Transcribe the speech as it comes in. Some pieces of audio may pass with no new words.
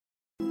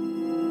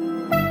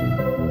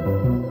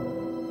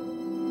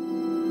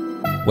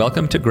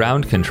Welcome to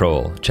Ground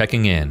Control,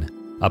 Checking In,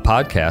 a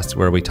podcast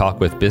where we talk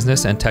with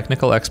business and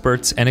technical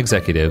experts and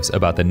executives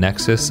about the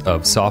nexus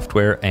of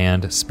software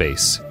and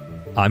space.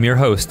 I'm your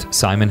host,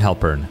 Simon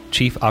Halpern,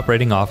 Chief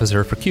Operating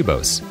Officer for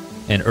Qubos,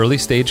 an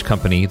early-stage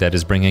company that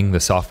is bringing the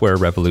software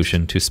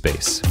revolution to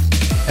space.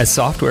 As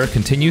software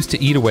continues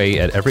to eat away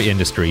at every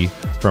industry,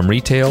 from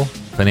retail,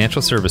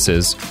 financial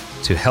services,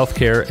 to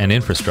healthcare and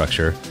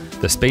infrastructure,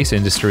 the space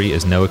industry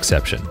is no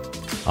exception.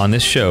 On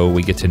this show,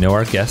 we get to know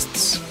our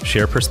guests,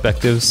 share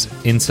perspectives,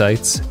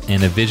 insights,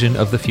 and a vision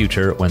of the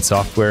future when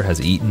software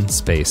has eaten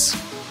space.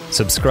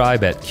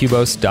 Subscribe at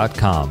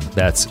Qubos.com.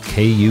 That's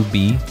Qubos.com,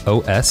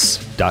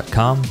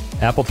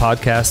 Apple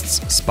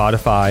Podcasts,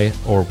 Spotify,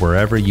 or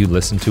wherever you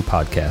listen to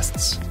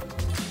podcasts.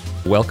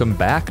 Welcome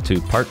back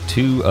to part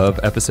 2 of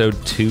episode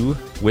 2.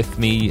 With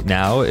me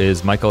now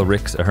is Michael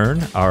Rix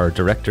Ahern, our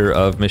Director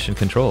of Mission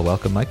Control.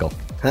 Welcome, Michael.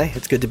 Hi,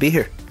 it's good to be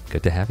here.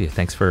 Good to have you.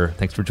 Thanks for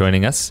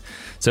joining us.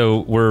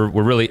 So we're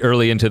really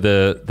early into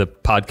the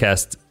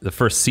podcast, the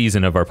first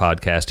season of our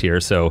podcast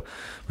here. So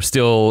we're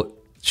still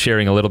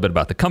sharing a little bit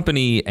about the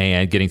company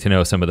and getting to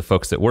know some of the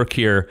folks that work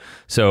here.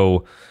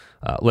 So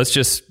let's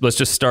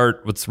just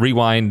start. Let's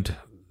rewind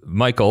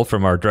Michael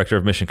from our Director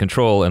of Mission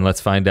Control, and let's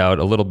find out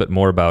a little bit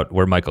more about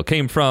where Michael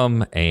came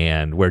from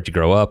and where'd you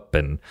grow up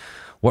and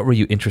what were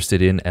you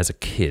interested in as a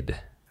kid?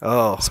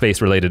 Oh,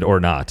 space related or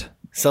not?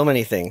 So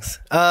many things.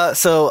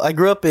 So I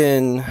grew up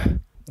in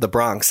the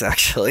Bronx,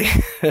 actually.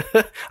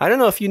 I don't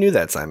know if you knew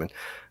that, Simon.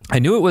 I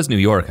knew it was New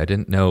York. I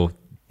didn't know.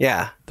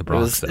 Yeah, the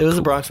Bronx. It was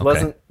the Bronx.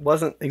 Okay.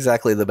 Wasn't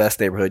exactly the best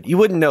neighborhood. You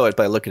wouldn't know it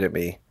by looking at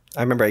me.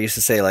 I remember I used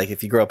to say, like,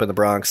 if you grow up in the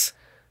Bronx,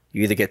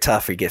 you either get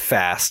tough or you get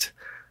fast.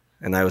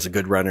 And I was a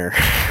good runner.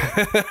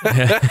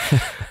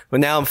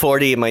 But now I'm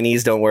 40 and my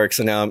knees don't work,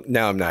 so now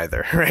I'm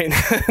neither, right?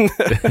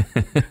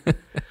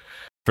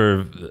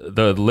 For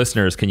the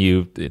listeners, can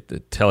you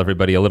tell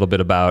everybody a little bit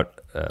about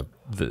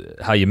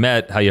how you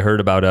met, how you heard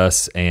about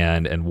us,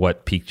 and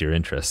what piqued your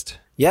interest?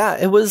 Yeah,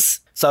 it was.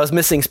 So I was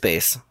missing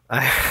space.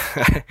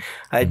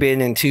 I'd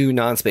been in 2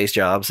 non-space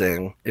jobs,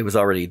 and it was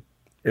already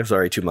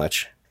too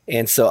much.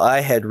 And so I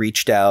had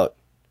reached out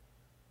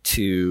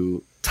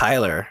to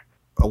Tyler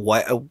a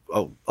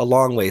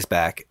long ways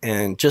back,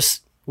 and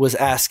just was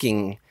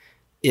asking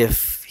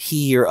if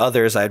he or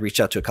others, I'd reached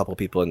out to a couple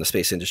people in the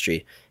space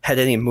industry, had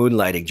any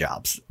moonlighting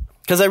jobs.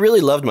 Because I really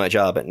loved my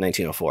job at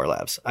 1904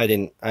 Labs. I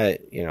didn't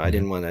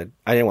want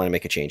to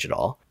make a change at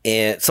all.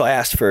 And so I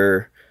asked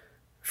for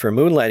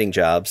moonlighting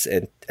jobs,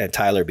 and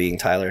Tyler, being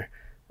Tyler,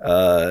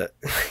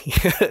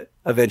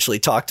 eventually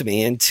talked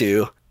me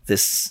into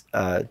this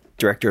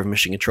Director of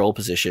Mission Control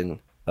position,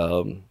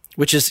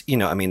 which is,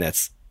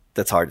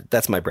 that's hard.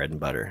 That's my bread and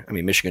butter. I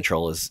mean, Mission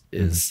Control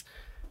is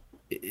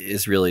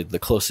really the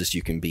closest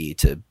you can be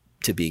to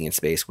being in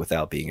space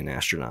without being an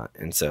astronaut.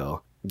 And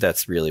so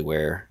that's really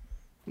where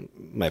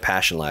my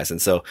passion lies.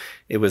 And so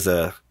it was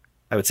a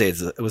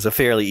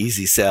fairly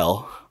easy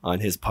sell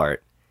on his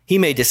part. He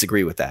may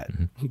disagree with that,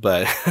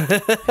 but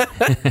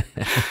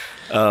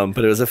it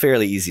was a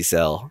fairly easy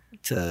sell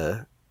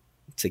to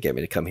get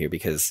me to come here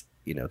because,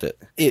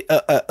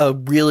 a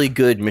really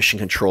good mission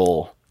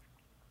control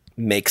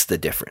makes the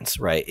difference,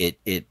 right?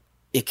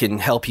 It can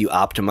help you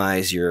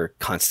optimize your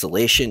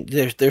constellation.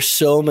 There's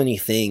so many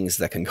things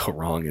that can go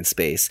wrong in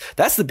space.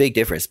 That's the big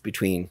difference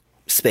between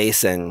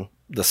space and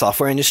the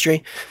software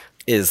industry,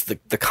 is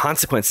the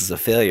consequences of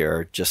failure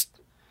are just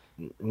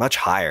much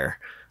higher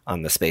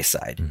on the space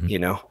side. You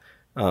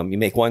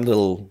make one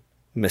little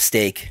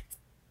mistake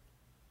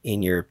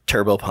in your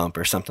turbo pump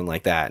or something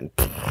like that, and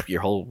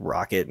your whole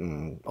rocket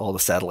and all the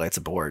satellites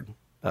aboard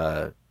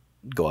go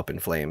up in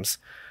flames.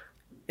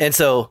 And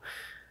so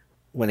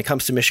when it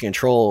comes to mission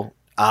control,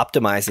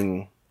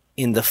 optimizing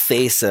in the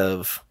face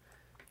of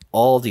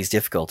all these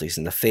difficulties,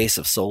 in the face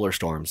of solar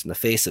storms, in the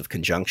face of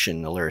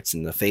conjunction alerts,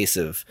 in the face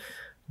of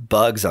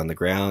bugs on the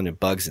ground and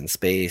bugs in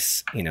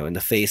space, in the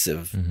face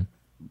of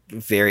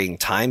varying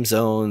time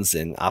zones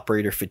and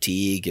operator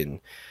fatigue,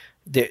 and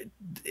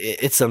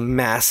it's a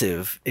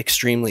massive,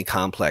 extremely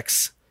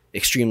complex,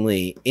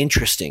 extremely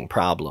interesting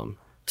problem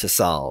to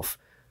solve.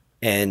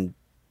 And,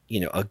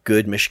 a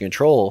good mission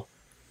control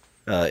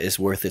is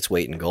worth its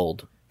weight in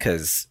gold,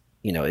 because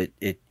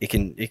it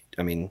can,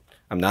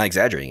 I'm not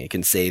exaggerating. It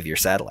can save your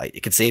satellite.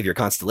 It can save your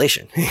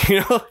constellation.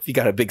 If you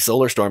got a big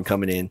solar storm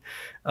coming in,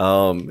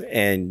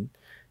 and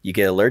you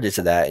get alerted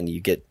to that, and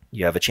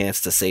you have a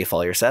chance to save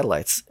all your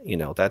satellites,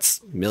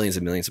 that's millions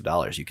and millions of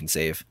dollars you can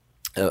save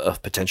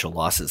of potential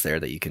losses there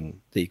that you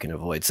can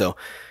avoid. So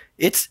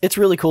it's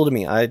really cool to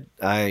me. I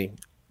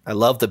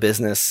love the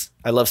business.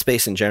 I love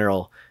space in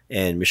general,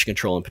 and mission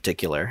control in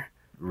particular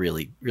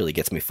really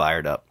gets me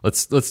fired up.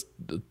 Let's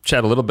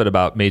chat a little bit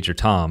about Major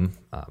Tom.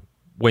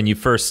 When you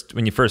first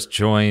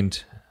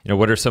joined,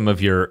 what are some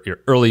of your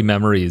early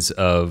memories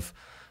of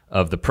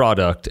the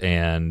product,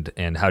 and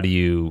how do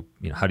you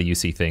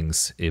see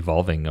things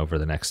evolving over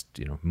the next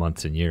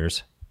months and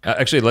years?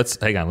 Actually, let's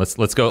hang on. Let's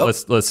go. Oh,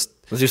 let's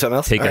do something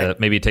else.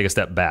 Maybe take a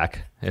step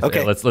back.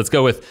 Okay. Let's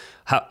go with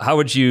how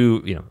would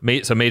you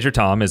so Major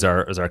Tom is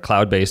our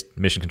cloud-based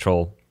mission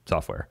control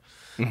software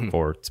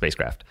for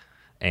spacecraft.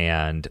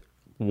 And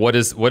what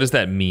does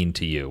that mean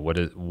to you?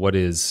 What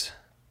is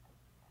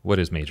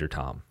Major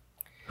Tom?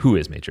 Who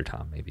is Major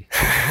Tom? Maybe.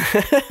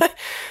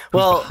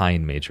 Well, who's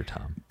behind Major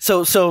Tom?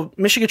 So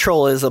mission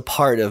control is a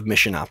part of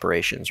mission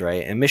operations,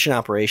 right? And mission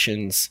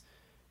operations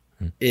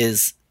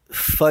is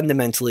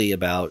fundamentally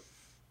about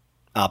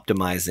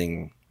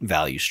optimizing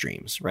value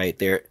streams, right?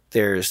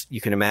 There's you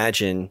can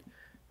imagine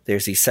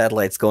there's these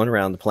satellites going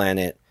around the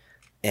planet,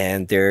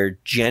 and they're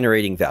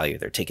generating value.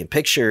 They're taking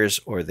pictures,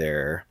 or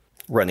they're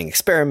running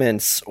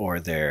experiments, or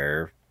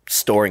they're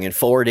storing and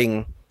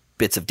forwarding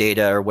bits of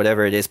data, or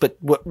whatever it is. But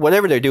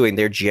whatever they're doing,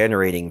 they're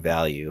generating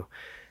value.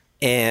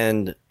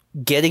 And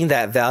getting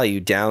that value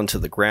down to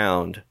the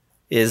ground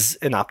is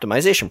an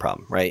optimization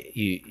problem, right?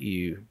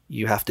 You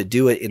have to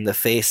do it in the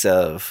face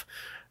of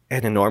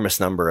an enormous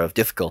number of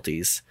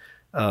difficulties,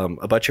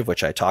 a bunch of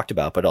which I talked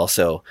about, but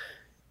also,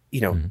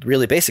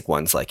 really basic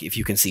ones, like if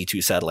you can see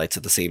two satellites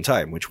at the same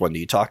time, which one do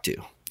you talk to?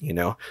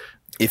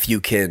 If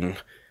you can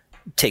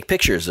take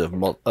pictures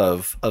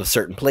of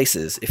certain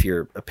places, if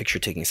you're a picture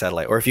taking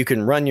satellite, or if you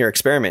can run your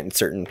experiment in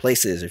certain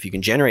places, or if you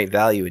can generate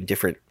value in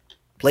different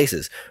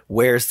places,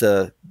 where's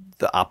the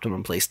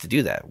optimum place to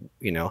do that?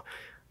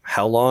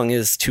 How long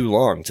is too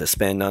long to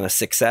spend on a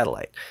 6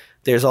 satellite?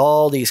 There's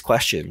all these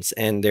questions,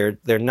 and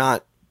they're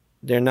not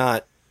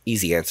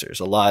easy answers.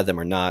 A lot of them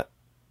are not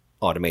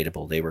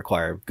automatable. They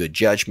require good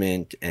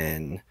judgment,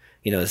 and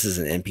this is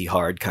an NP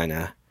hard kind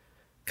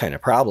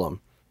of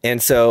problem.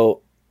 And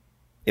so,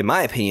 in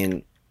my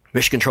opinion,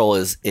 mission control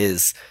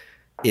is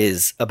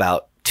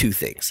about two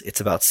things. It's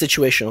about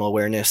situational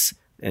awareness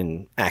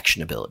and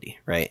actionability,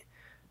 right?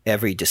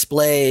 Every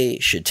display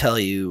should tell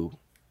you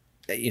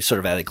sort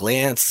of at a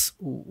glance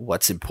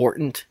what's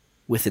important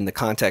within the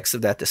context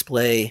of that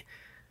display.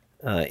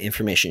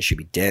 Information should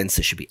be dense.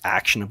 It should be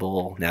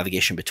actionable.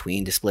 Navigation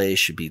between displays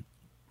should be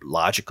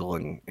logical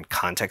and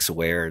context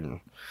aware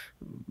and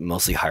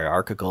mostly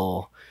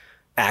hierarchical.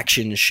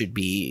 Actions should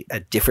be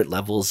at different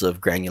levels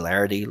of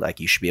granularity. Like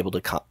you should be able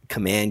to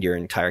command your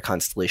entire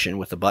constellation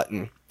with a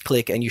button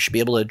click, and you should be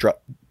able to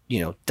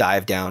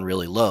dive down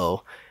really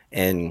low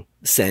and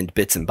send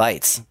bits and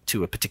bytes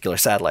to a particular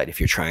satellite if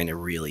you're trying to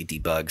really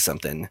debug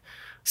something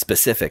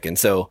specific. And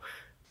so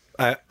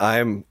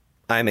I'm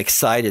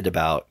excited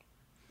about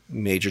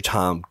Major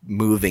Tom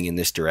moving in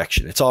this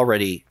direction. It's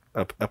already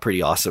a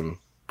pretty awesome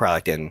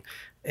product,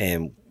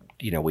 and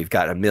we've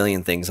got a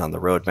million things on the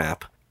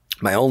roadmap.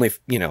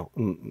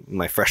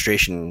 My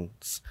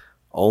frustrations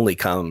only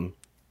come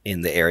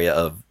in the area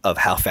of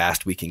how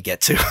fast we can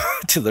get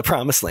to the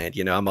promised land.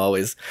 I'm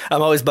always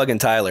bugging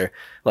Tyler,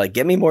 like,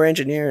 get me more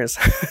engineers,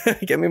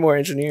 get me more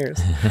engineers.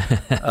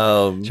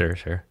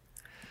 Sure.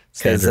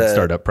 Standard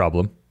startup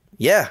problem.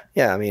 Yeah.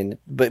 I mean,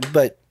 but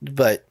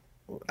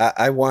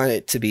I want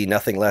it to be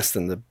nothing less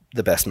than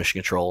the best mission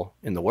control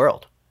in the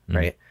world,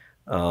 right?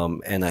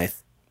 And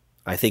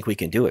I think we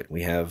can do it.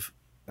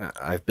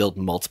 I've built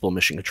multiple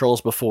mission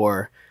controls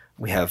before.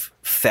 We have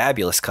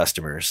fabulous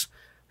customers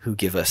who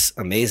give us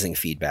amazing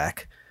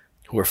feedback,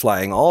 who are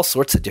flying all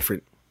sorts of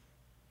different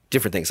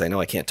things. I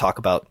know I can't talk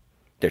about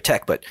their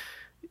tech, but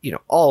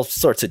all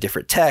sorts of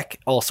different tech,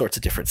 all sorts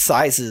of different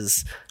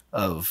sizes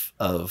of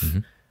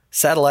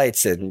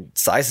satellites and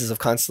sizes of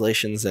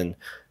constellations, and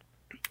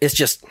it's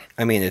just,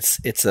 I mean,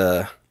 it's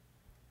a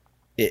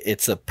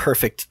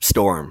perfect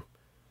storm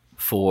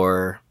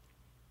for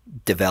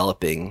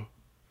developing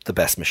the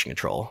best mission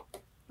control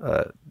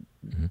that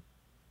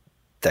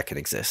can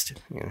exist.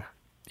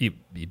 You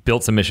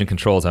built some mission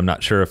controls. I'm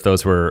not sure if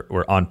those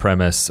were on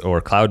premise or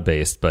cloud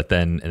based, but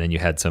then you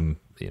had some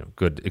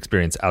good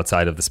experience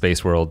outside of the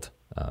space world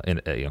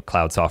in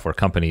cloud software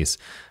companies.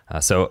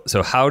 So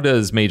how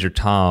does Major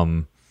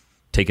Tom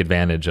take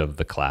advantage of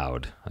the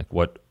cloud? Like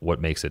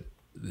what makes it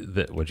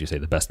would you say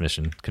the best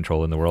mission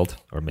control in the world,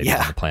 or maybe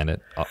on the planet,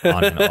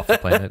 on and off the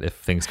planet, if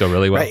things go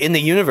really well? Right, in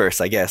the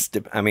universe, I guess.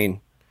 I mean,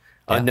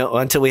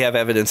 until we have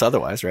evidence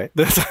otherwise, right?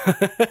 Let's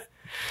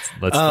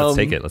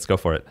take it. Let's go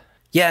for it.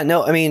 Yeah,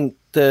 no, I mean,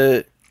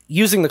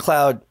 using the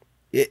cloud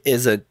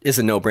is a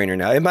no-brainer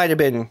now. It might have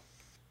been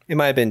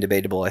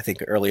debatable, I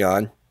think, early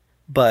on,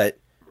 but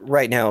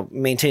right now,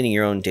 maintaining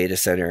your own data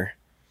center,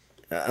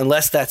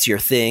 unless that's your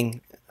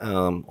thing,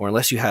 or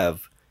unless you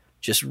have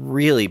just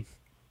really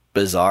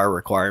bizarre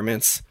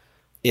requirements,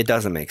 it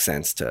doesn't make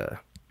sense to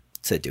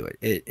do it.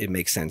 It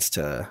makes sense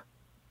to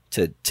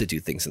do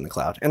things in the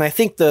cloud. And I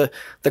think the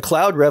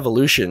cloud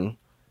revolution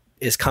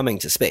is coming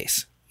to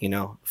space,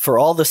 for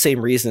all the same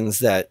reasons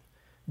that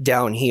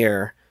down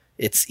here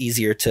it's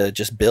easier to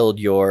just build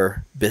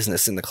your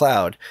business in the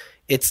cloud.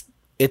 It's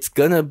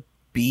going to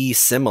be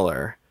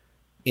similar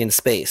in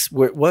space.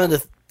 One of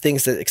the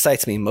things that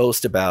excites me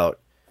most about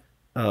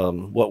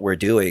what we're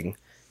doing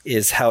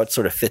is how it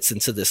sort of fits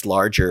into this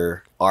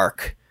larger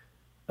arc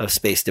of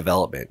space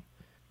development,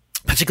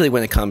 particularly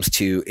when it comes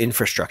to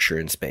infrastructure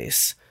in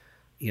space.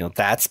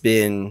 That's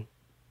been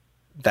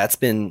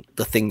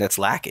the thing that's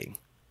lacking.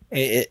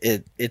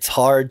 It's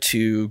hard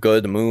to go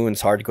to the moon.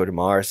 It's hard to go to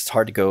Mars. It's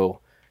hard to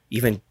go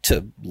even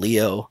to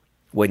Leo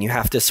when you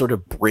have to sort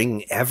of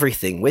bring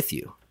everything with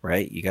you,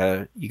 right? You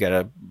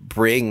gotta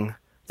bring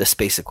the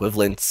space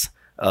equivalents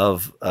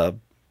of a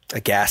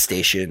gas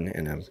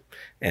station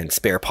and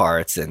spare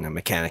parts and a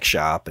mechanic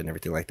shop and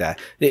everything like that.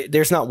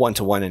 There's not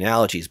one-to-one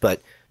analogies,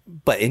 but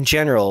in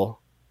general,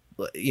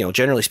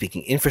 generally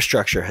speaking,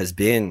 infrastructure has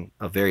been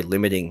a very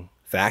limiting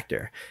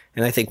factor.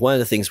 And I think one of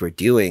the things we're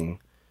doing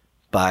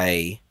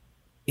by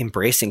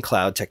embracing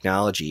cloud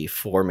technology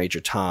for Major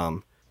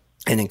Tom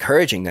and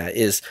encouraging that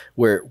is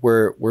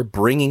we're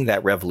bringing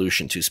that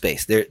revolution to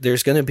space.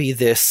 There's going to be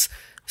this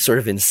sort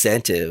of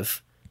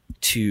incentive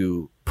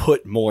to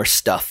put more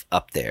stuff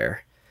up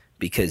there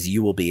because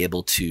you will be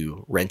able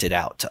to rent it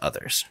out to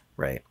others,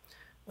 right?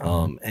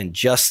 And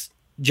just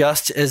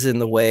as in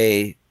the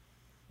way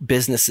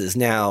businesses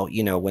now,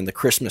 when the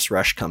Christmas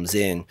rush comes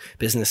in,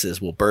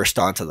 businesses will burst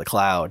onto the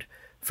cloud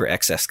for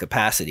excess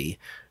capacity.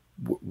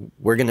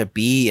 We're going to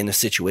be in a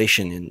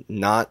situation in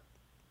not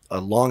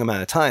a long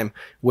amount of time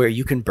where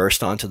you can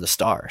burst onto the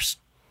stars,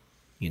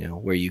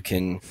 where you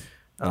can,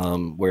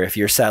 where if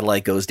your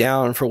satellite goes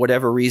down for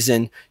whatever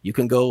reason, you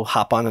can go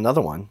hop on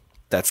another one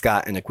that's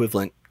got an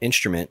equivalent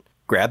instrument,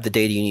 grab the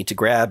data you need to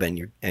grab, and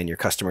your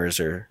customers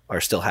are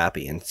still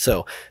happy. And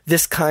so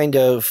this kind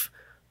of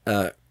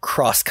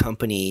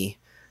cross-company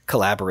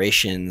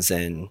collaborations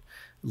and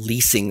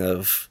leasing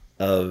of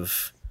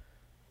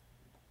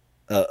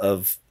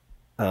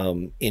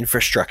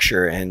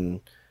infrastructure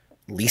and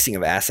leasing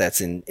of assets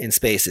in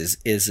space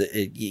is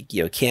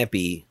can't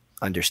be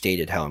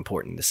understated how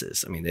important this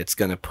is. I mean, it's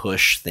going to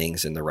push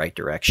things in the right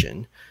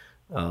direction,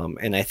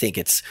 and I think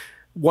it's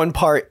one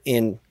part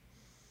in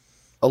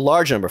a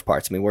large number of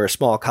parts. I mean, we're a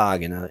small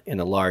cog in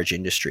a large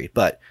industry,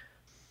 but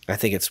I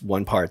think it's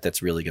one part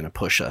that's really going to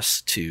push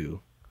us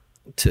to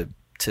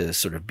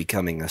sort of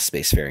becoming a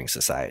spacefaring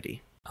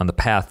society. On the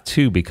path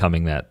to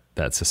becoming that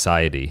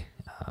society,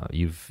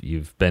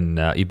 you've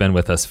been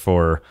with us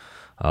for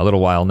a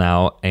little while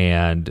now,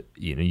 and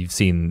you've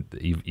seen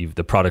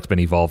the product's been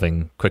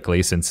evolving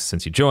quickly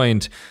since you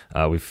joined.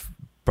 We've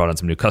brought on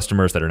some new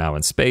customers that are now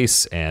in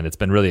space, and it's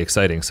been really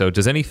exciting. So,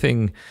 does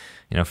anything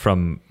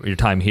from your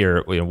time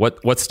here,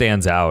 what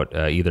stands out?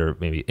 Either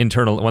maybe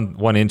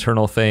one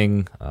internal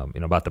thing,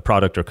 about the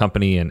product or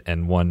company,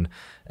 and one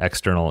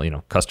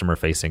external, customer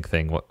facing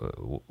thing.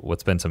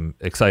 What's been some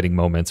exciting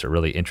moments or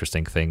really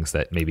interesting things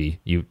that maybe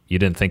you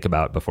didn't think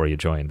about before you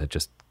joined that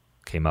just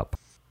came up?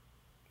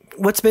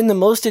 What's been the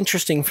most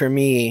interesting for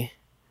me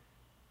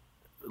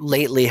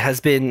lately has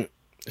been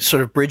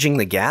sort of bridging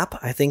the gap,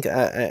 I think,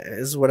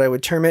 is what I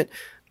would term it.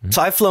 Mm-hmm.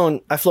 So I've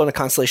flown a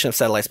constellation of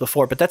satellites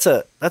before, but that's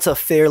a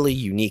fairly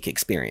unique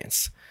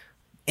experience.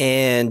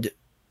 And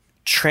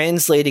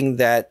translating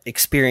that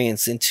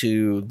experience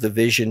into the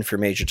vision for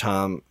Major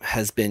Tom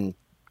has been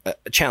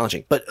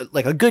challenging, but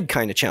like a good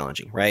kind of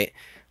challenging, right?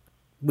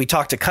 We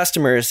talk to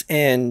customers,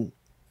 and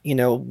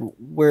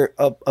we're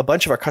a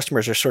bunch of our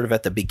customers are sort of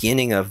at the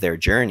beginning of their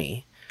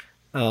journey,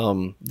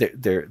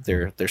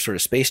 their sort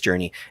of space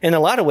journey. In a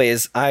lot of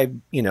ways, I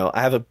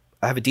have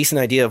a decent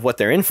idea of what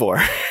they're in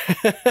for.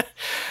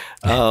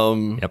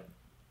 Yep.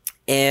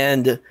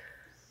 And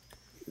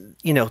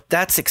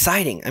that's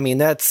exciting. I mean,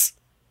 that's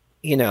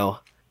because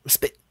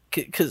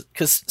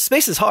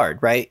space is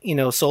hard, right?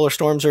 Solar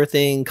storms are a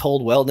thing,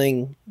 cold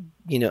welding,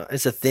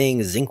 is a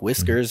thing, zinc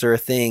whiskers are a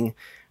thing,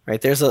 right?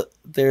 There's a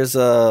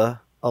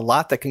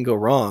lot that can go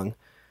wrong,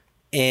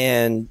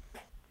 and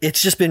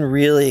it's just been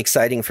really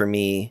exciting for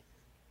me.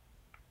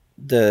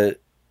 The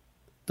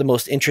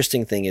most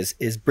interesting thing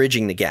is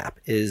bridging the gap,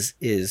 is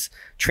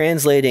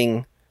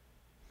translating,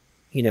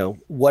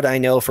 what I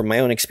know from my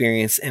own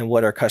experience and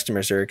what our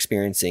customers are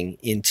experiencing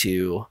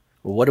into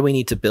what do we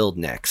need to build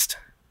next,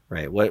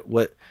 right?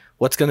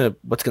 What's gonna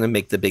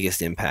make the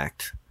biggest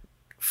impact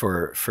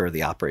for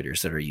the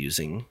operators that are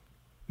using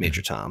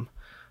Major Tom.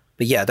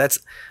 But yeah,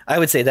 I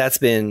would say that's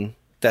been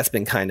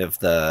kind of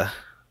the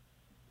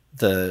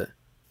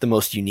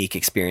most unique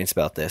experience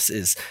about this,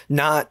 is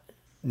not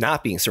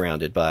being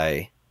surrounded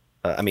by,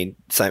 Simon,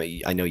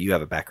 I know you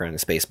have a background in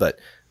space, but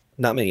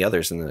not many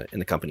others in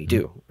the company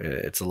do.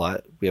 It's a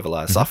lot. We have a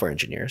lot of software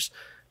engineers,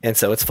 and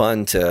so it's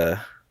fun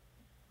to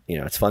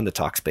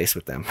talk space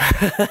with them.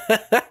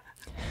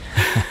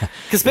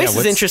 Because space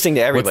is interesting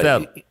to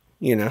everybody.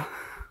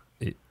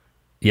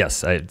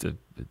 Yes, I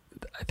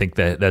think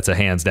that's a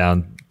hands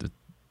down.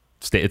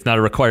 It's not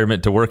a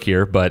requirement to work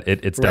here, but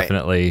it's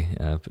definitely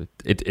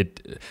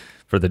it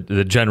for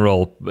the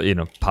general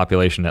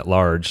population at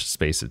large.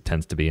 Space, it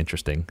tends to be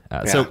interesting.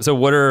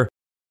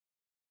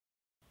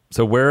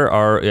 So where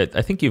are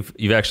I think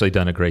you've actually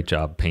done a great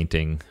job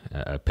painting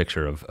a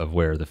picture of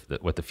where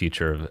what the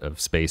future of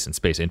space and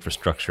space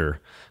infrastructure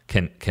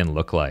can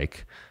look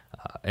like,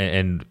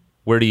 and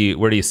where do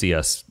you see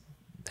us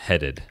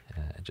headed,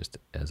 just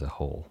as a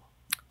whole?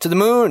 To the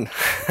moon.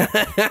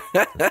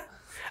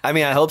 I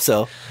mean, I hope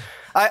so.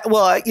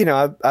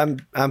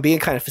 I'm being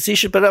kind of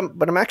facetious, but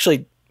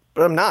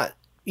I'm not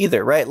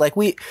either, right? Like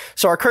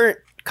so our current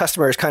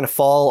customers kind of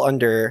fall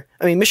under,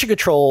 Mission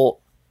Control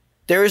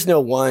there is no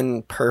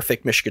one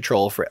perfect mission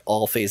control for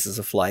all phases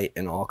of flight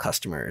and all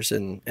customers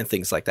and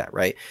things like that,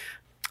 right?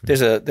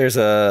 There's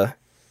a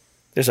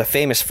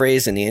famous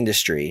phrase in the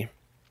industry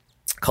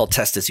called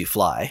 "test as you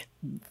fly,"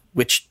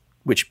 which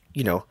means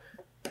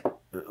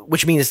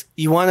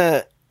you want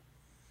to,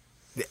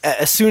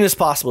 as soon as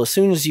possible, as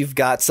soon as you've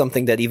got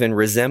something that even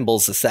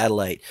resembles a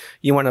satellite,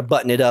 you want to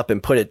button it up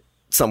and put it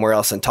somewhere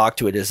else and talk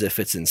to it as if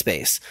it's in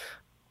space,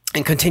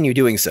 and continue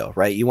doing so,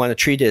 right? You want to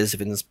treat it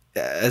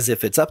as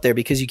if it's up there,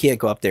 because you can't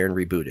go up there and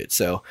reboot it.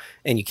 So,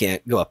 and you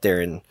can't go up there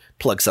and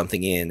plug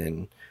something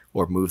in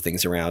or move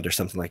things around or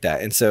something like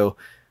that. And so,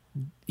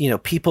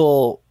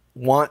 people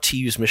want to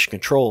use mission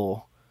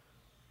control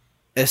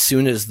as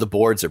soon as the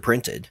boards are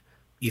printed,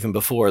 even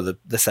before the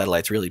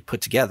satellite's really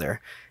put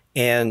together.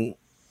 And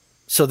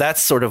so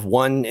that's sort of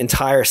one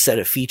entire set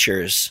of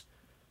features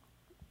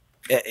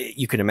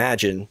you can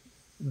imagine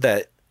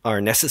that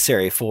are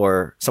necessary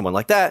for someone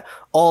like that,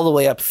 all the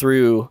way up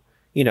through,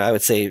 I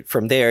would say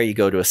from there you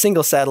go to a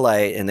single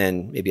satellite, and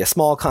then maybe a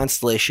small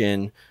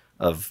constellation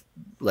of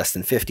less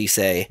than 50,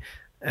 say,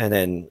 and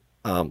then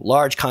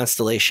large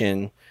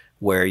constellation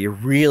where you're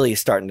really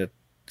starting to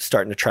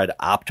try to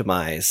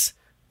optimize,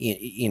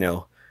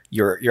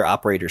 your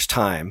operator's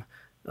time.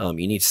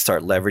 You need to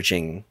start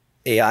leveraging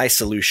AI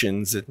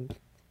solutions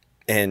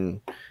and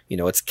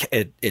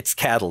it's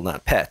cattle,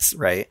 not pets,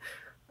 right?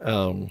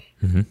 And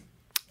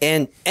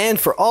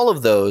for all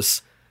of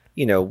those,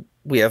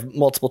 we have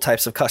multiple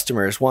types of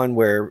customers. One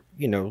where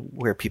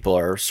people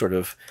are sort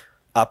of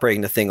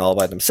operating the thing all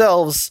by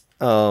themselves,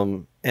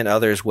 and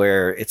others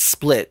where it's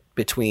split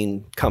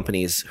between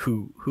companies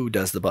who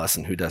does the bus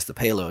and who does the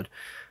payload.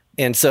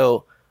 And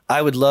so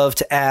I would love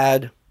to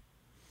add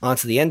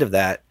onto the end of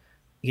that,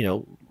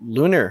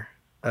 lunar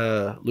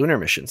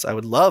missions. I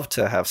would love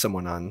to have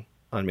someone on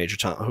Major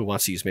Tom who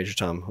wants to use Major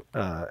Tom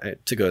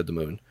to go to the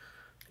moon.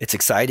 It's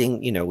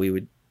exciting. We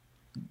would,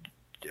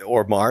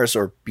 or Mars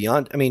or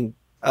beyond. I mean,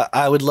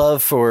 I would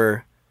love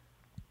for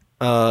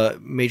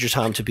Major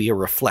Tom to be a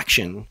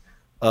reflection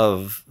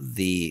of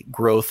the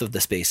growth of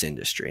the space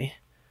industry.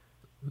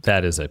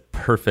 That is a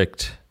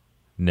perfect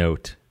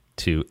note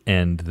to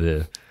end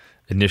the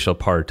initial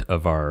part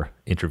of our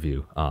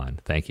interview on.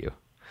 Thank you.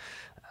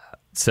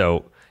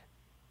 So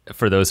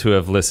for those who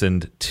have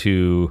listened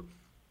to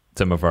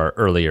some of our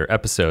earlier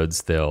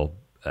episodes, they'll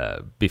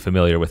be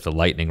familiar with the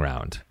lightning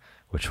round,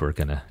 which we're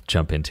going to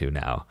jump into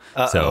now.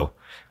 So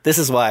this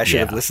is why I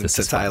should have listened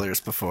to Tyler's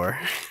before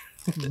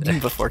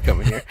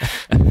coming here.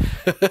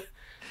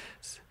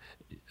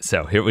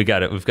 So here we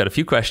got it. We've got a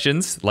few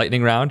questions.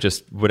 Lightning round,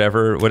 just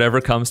whatever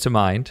comes to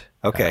mind.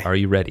 Okay. Are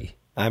you ready?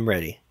 I'm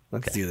ready.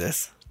 Let's do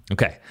this.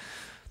 Okay.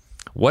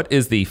 What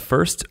is the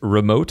first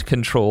remote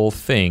control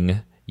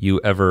thing you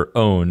ever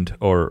owned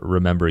or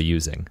remember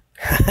using?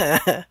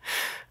 An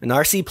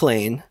RC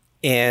plane.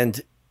 And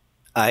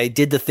I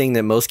did the thing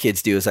that most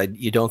kids do, is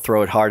you don't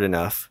throw it hard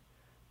enough.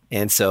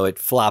 And so it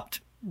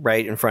flopped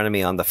right in front of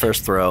me on the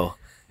first throw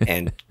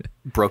and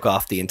broke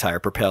off the entire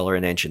propeller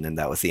and engine. And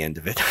that was the end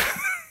of it.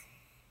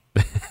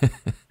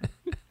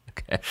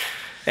 Okay.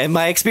 And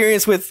my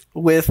experience with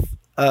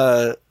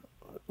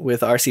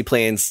RC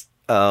planes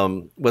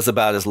was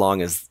about as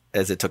long as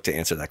it took to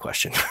answer that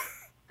question.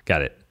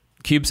 Got it.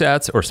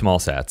 CubeSats or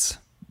SmallSats?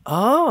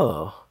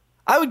 Oh,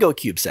 I would go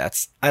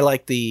CubeSats. I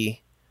like the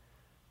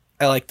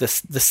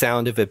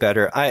sound of it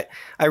better. I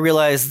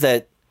realize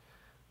that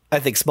I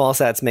think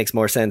SmallSats makes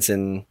more sense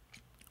with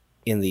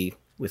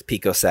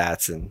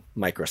picosats and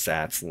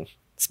microsats and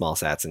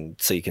SmallSats,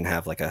 and so you can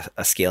have like a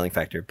scaling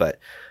factor. But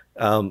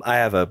I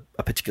have a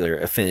particular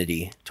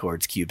affinity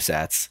towards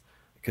CubeSats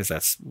because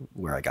that's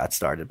where I got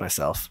started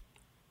myself.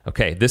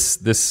 Okay,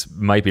 this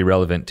might be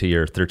relevant to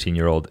your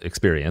 13-year-old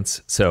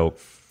experience. So,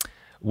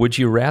 would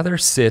you rather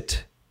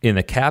sit in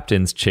the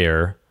captain's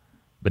chair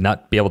but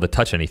not be able to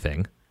touch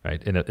anything,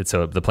 right?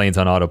 So the plane's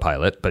on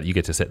autopilot, but you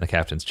get to sit in the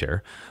captain's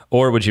chair,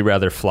 or would you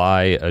rather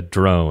fly a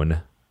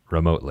drone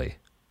remotely?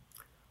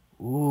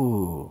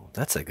 Ooh,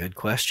 that's a good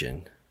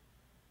question.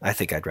 I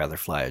think I'd rather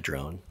fly a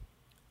drone.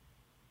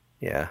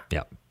 Yeah.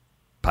 Yeah.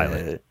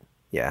 Pilot.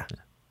 Yeah.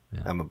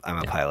 I'm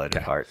a pilot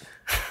at heart.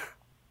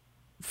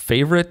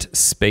 Favorite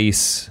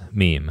space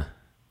meme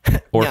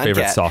or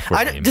favorite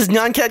software meme? Does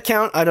Nyancat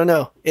count? I don't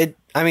know. It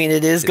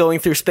is going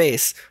through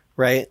space,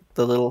 right?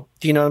 Do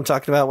you know what I'm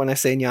talking about when I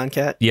say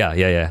Nyancat? Yeah.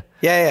 Yeah.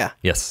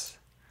 Yes.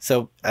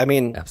 So,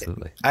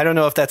 absolutely. I don't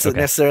know if that's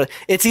necessarily,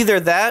 it's either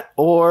that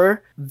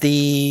or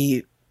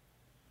the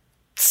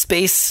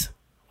space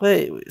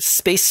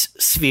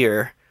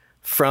sphere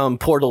from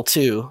Portal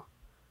 2.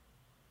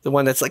 The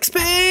one that's like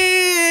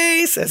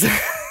space as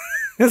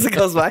it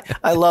goes by.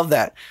 I love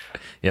that.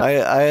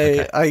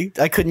 Yep.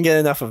 I couldn't get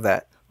enough of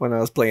that when I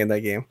was playing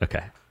that game.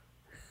 Okay.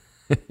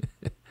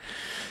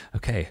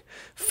 Okay.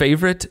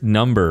 Favorite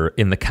number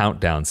in the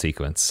countdown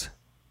sequence?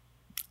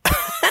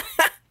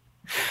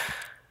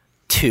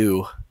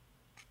 2.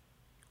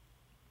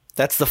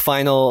 That's the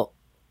final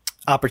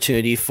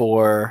opportunity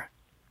for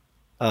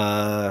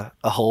a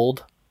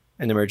hold,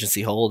 an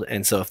emergency hold.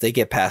 And so if they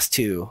get past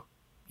 2,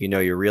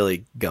 you're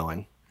really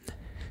going.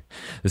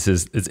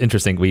 It's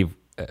interesting. We've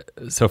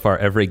so far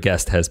every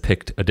guest has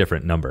picked a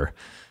different number,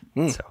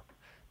 so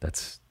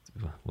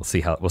we'll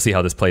see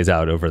how this plays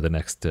out over the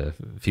next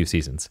few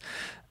seasons.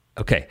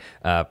 Okay,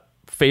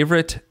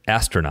 favorite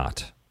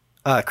astronaut?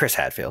 Chris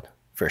Hadfield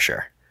for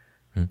sure.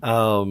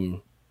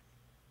 Not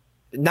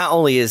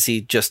only is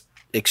he just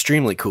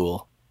extremely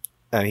cool,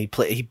 he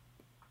played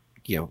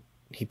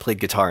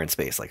guitar in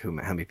space. Like how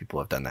many people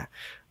have done that?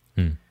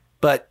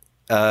 But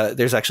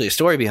there's actually a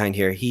story behind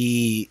here.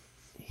 He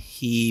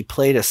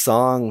played a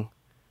song.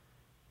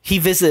 He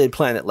visited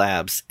Planet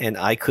Labs, and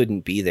I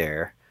couldn't be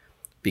there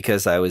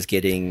because I was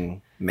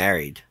getting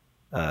married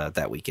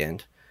that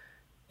weekend,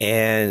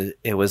 and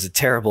it was a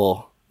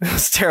terrible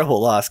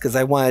loss because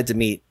I wanted to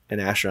meet an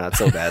astronaut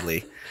so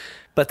badly.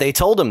 But they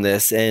told him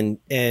this, and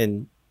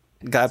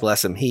God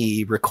bless him,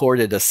 he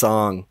recorded a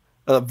song,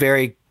 a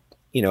very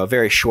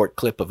short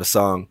clip of a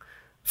song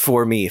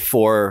for me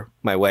for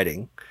my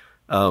wedding,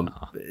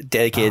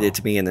 dedicated it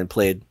to me, and then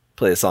played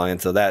a song.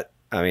 And so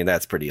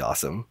that's pretty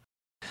awesome.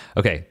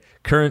 Okay,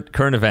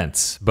 current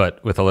events,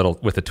 but with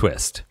a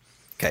twist.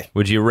 Okay,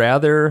 would you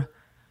rather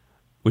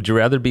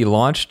be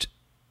launched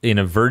in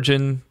a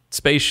Virgin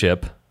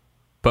spaceship,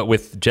 but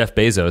with Jeff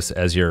Bezos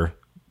as your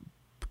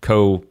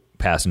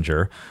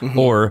co-passenger,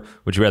 or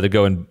would you rather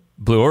go in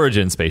Blue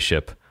Origin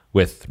spaceship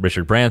with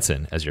Richard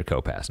Branson as your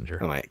co-passenger?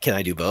 Can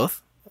I do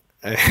both?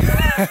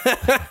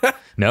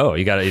 No,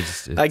 I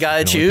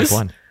gotta choose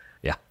one.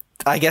 Yeah,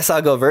 I guess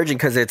I'll go Virgin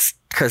because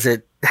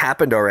it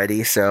happened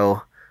already.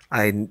 So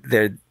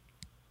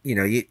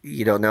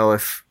you don't know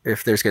if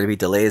there's going to be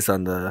delays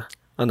on the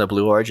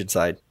Blue Origin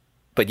side.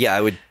 But yeah,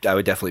 I would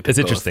definitely pick It's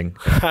both. interesting.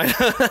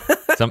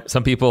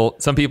 Some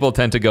people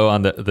tend to go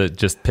on the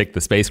just pick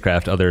the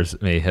spacecraft.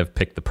 Others may have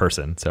picked the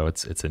person. So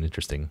it's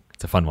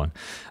a fun one.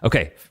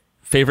 Okay,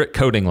 favorite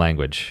coding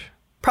language?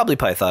 Probably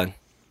Python.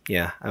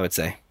 Yeah, I would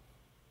say.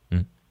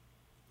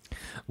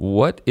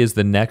 What is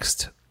the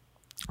next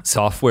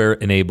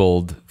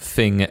software-enabled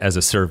thing as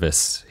a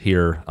service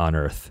here on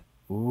Earth?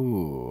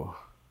 Ooh.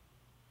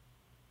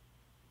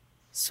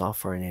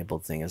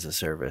 Software-enabled thing as a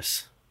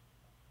service.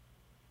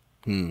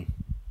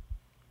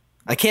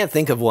 I can't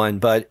think of one,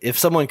 but if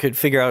someone could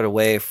figure out a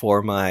way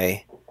for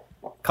my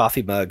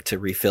coffee mug to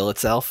refill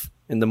itself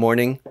in the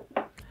morning,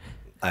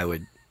 I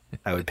would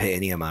pay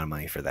any amount of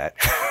money for that.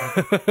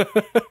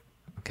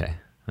 Okay.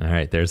 All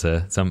right. There's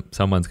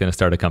someone's going to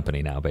start a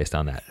company now based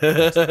on that.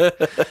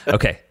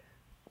 Okay.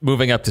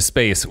 Moving up to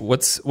space.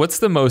 What's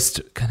the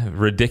most kind of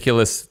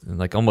ridiculous,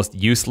 like almost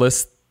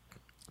useless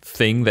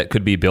thing that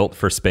could be built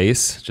for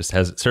space? Just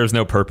serves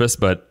no purpose,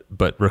 but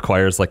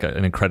requires like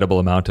an incredible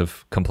amount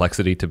of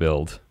complexity to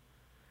build.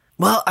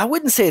 Well, I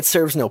wouldn't say it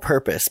serves no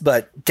purpose,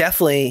 but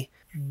definitely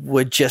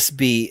would just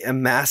be a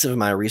massive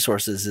amount of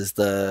resources. Is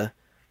the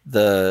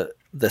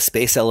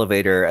space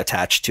elevator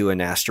attached to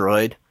an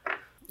asteroid?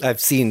 I've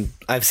seen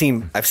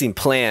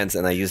plans,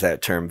 and I use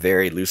that term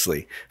very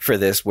loosely for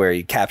this, where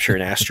you capture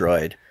an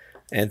asteroid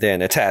and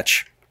then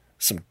attach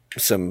some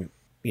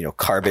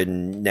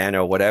carbon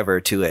nano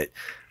whatever to it,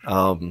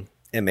 and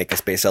make a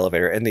space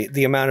elevator. And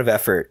the amount of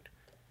effort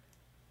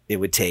it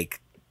would take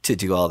to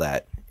do all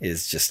that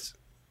is just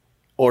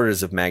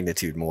orders of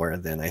magnitude more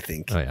than I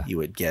think you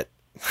would get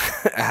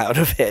out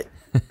of it.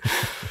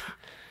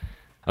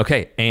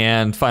 Okay,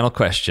 and final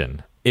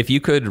question. If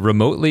you could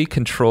remotely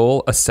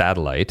control a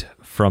satellite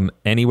from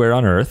anywhere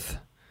on Earth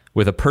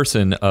with a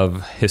person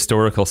of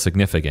historical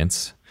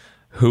significance,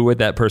 who would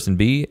that person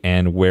be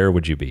and where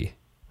would you be?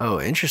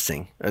 Oh,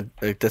 interesting.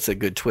 That's a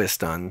good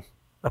twist on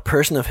a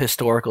person of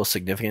historical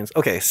significance.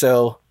 Okay,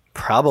 so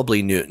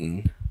probably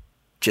Newton,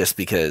 just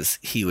because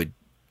he would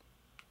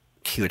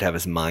have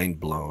his mind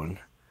blown.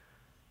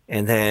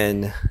 And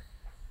then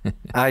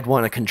I'd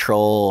want to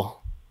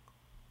control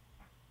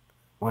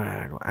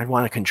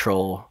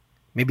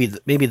maybe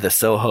the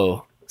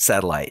SOHO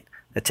satellite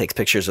that takes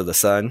pictures of the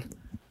sun.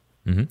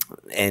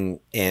 And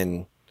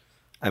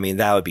I mean,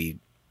 that would be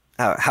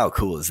how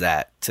cool is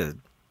that to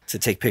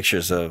take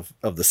pictures of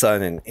the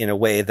sun in a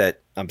way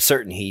that I'm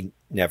certain he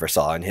never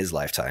saw in his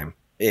lifetime.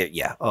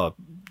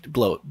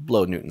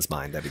 Blow Newton's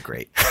mind. That'd be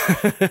great.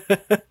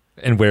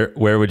 And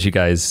where would you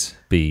guys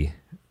be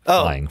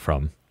flying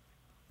from?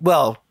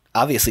 Well,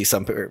 obviously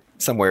somewhere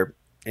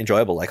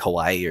enjoyable like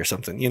Hawaii or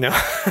something,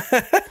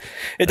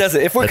 It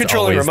doesn't. If we're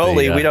controlling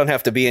remotely, we don't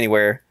have to be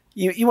anywhere.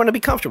 You want to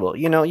be comfortable.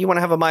 You want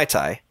to have a Mai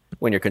Tai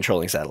when you're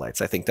controlling satellites.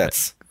 I think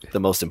that's the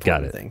most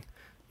important thing.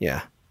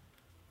 Yeah.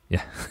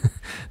 Yeah.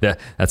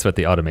 That's what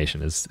the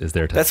automation is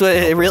there to. That's what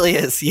it really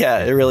is.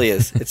 Yeah, it really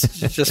is. It's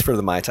just for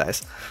the Mai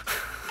Tais.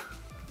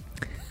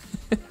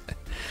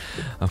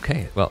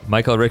 Okay. Well,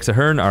 Michael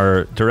Rixahern,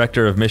 our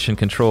Director of Mission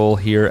Control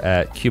here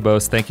at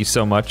Qubos, thank you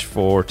so much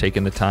for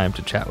taking the time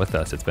to chat with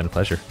us. It's been a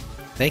pleasure.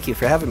 Thank you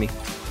for having me.